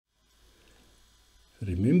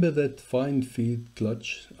Remember that fine feed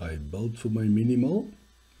clutch I built for my minimal?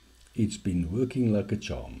 It's been working like a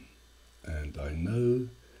charm, and I know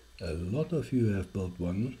a lot of you have built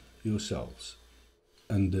one yourselves.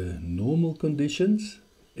 Under normal conditions,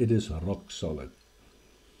 it is rock solid.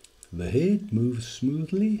 The head moves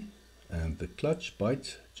smoothly and the clutch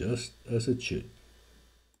bites just as it should.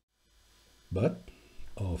 But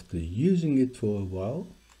after using it for a while,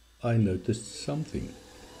 I noticed something.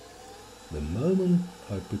 The moment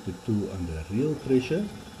I put the tool under real pressure,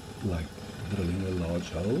 like drilling a large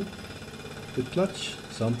hole, the clutch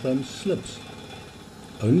sometimes slips.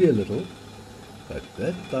 Only a little, but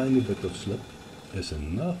that tiny bit of slip is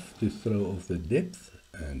enough to throw off the depth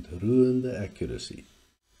and ruin the accuracy.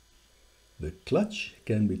 The clutch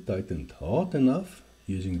can be tightened hard enough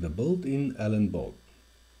using the built-in Allen bolt,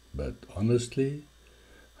 but honestly,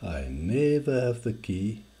 I never have the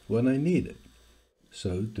key when I need it.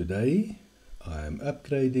 So today I am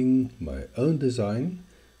upgrading my own design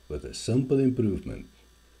with a simple improvement.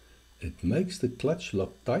 It makes the clutch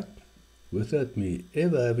lock tight without me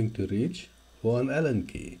ever having to reach for an Allen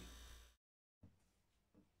key.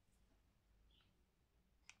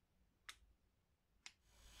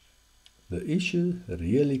 The issue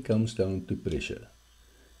really comes down to pressure.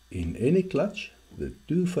 In any clutch, the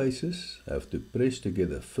two faces have to press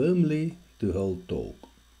together firmly to hold torque.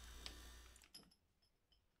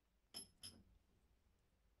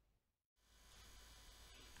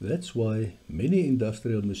 That's why many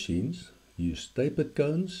industrial machines use tapered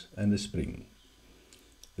cones and a spring.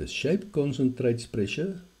 The shape concentrates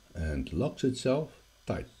pressure and locks itself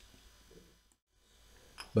tight.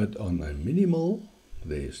 But on a minimal,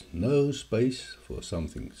 there is no space for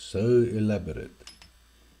something so elaborate.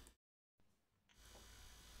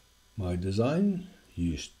 My design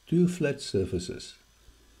used two flat surfaces,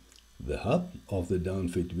 the hub of the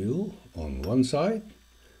downfit wheel on one side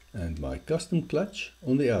and my custom clutch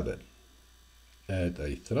on the other. Add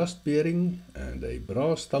a thrust bearing and a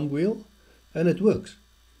brass thumb wheel and it works,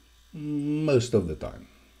 most of the time.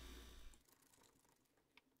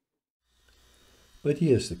 But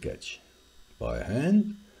here's the catch. By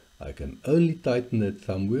hand, I can only tighten that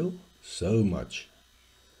thumb wheel so much.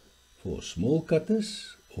 For small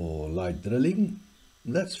cutters or light drilling,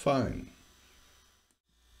 that's fine.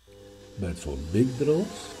 But for big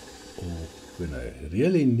drills, or when I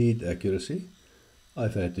really need accuracy,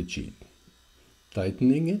 I've had to cheat,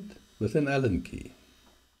 tightening it with an Allen key.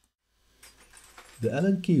 The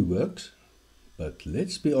Allen key works, but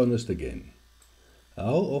let's be honest again.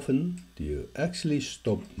 How often do you actually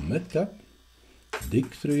stop mid-cut,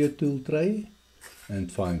 dig through your tool tray,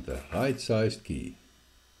 and find the right-sized key?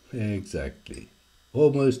 Exactly.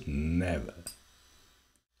 Almost never.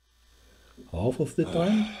 Half of the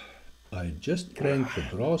time, I just cranked the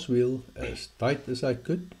brass wheel as tight as I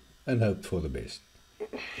could and hoped for the best.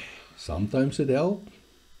 Sometimes it held,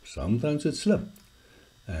 sometimes it slipped,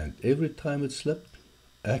 and every time it slipped,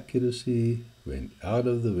 accuracy went out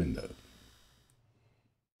of the window.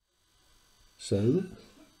 So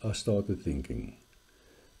I started thinking,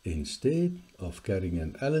 instead of carrying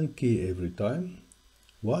an Allen key every time,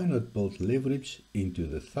 why not build leverage into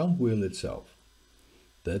the thumb wheel itself?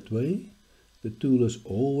 That way, the tool is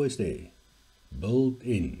always there, built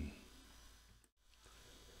in.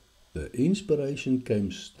 The inspiration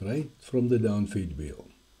came straight from the downfeed wheel.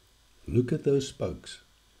 Look at those spokes.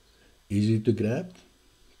 Easy to grab,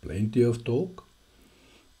 plenty of torque.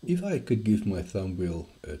 If I could give my thumb wheel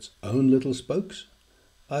its own little spokes,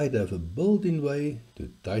 I'd have a built-in way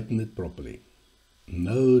to tighten it properly.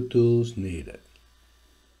 No tools needed.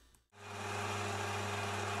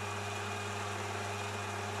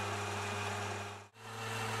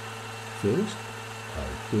 First,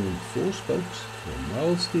 I turned 4 spokes from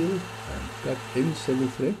mild steel and cut M7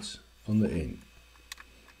 threads on the end.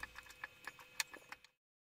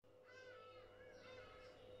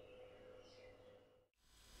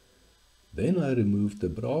 Then I removed the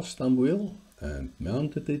brass thumb wheel and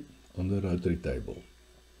mounted it on the rotary table,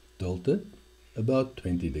 tilted about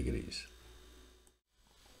 20 degrees.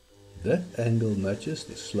 That angle matches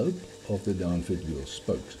the slope of the downfit wheel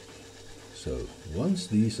spokes. So once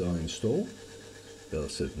these are installed, they'll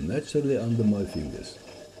sit naturally under my fingers,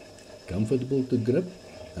 comfortable to grip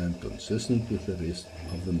and consistent with the rest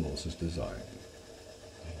of the Mills' design.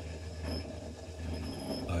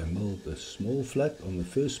 I milled a small flat on the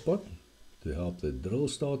first spot to help the drill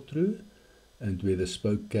start through and where the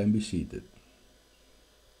spoke can be seated.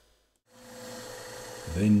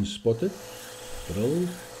 Then spotted, drilled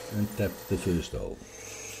and tapped the first hole.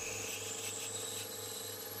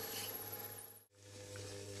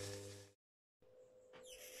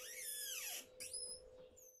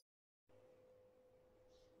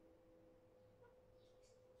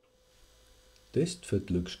 Test fit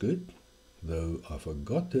looks good, though I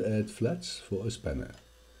forgot to add flats for a spanner,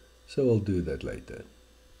 so I'll do that later.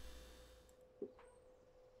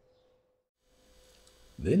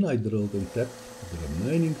 Then I drilled and tapped the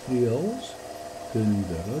remaining 3 holes, turning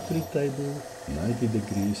the rotary table 90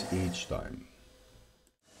 degrees each time.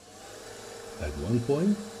 At one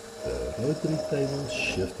point, the rotary table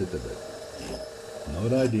shifted a bit.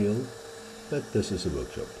 Not ideal, but this is a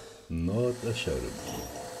workshop, not a showroom.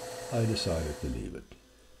 I decided to leave it.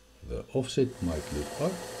 The offset might look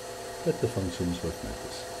odd, but the function is what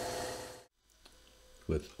matters.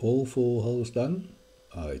 With all 4 holes done,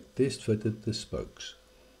 I test fitted the spokes.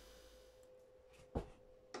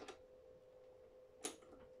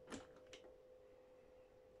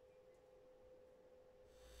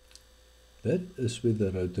 That is where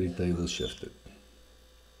the rotary table shifted.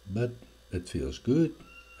 But it feels good,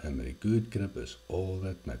 and a good grip is all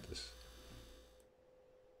that matters.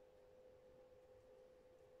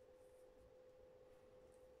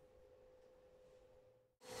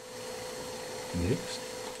 Next,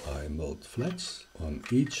 I mold flats on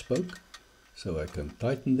each spoke so I can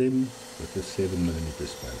tighten them with a 7mm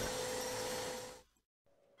spanner.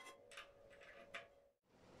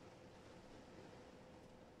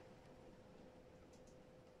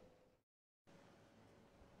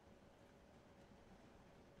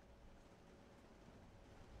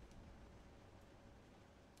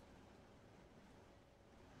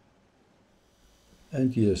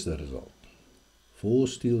 And here's the result. 4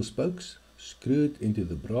 steel spokes screwed into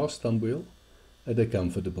the brass thumbwheel at a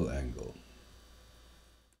comfortable angle.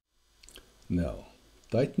 Now,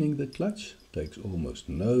 tightening the clutch takes almost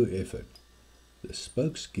no effort. The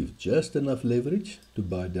spokes give just enough leverage to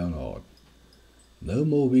bite down hard. No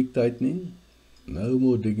more weak tightening, no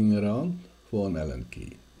more digging around for an Allen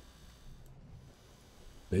key.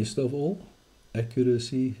 Best of all,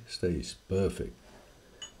 accuracy stays perfect,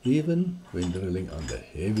 even when drilling under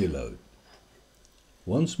heavy load.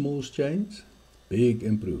 One small change, big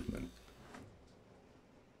improvement.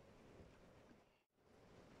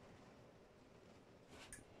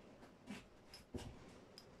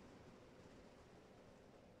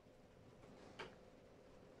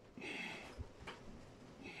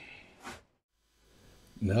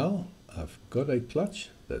 Now I've got a clutch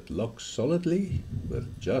that locks solidly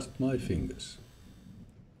with just my fingers.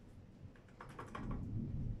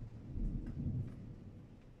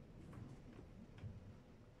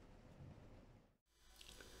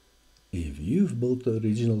 If you've built the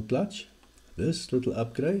original clutch, this little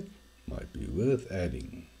upgrade might be worth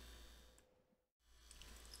adding.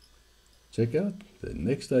 Check out the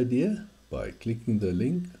next idea by clicking the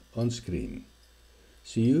link on screen.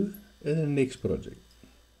 See you in the next project.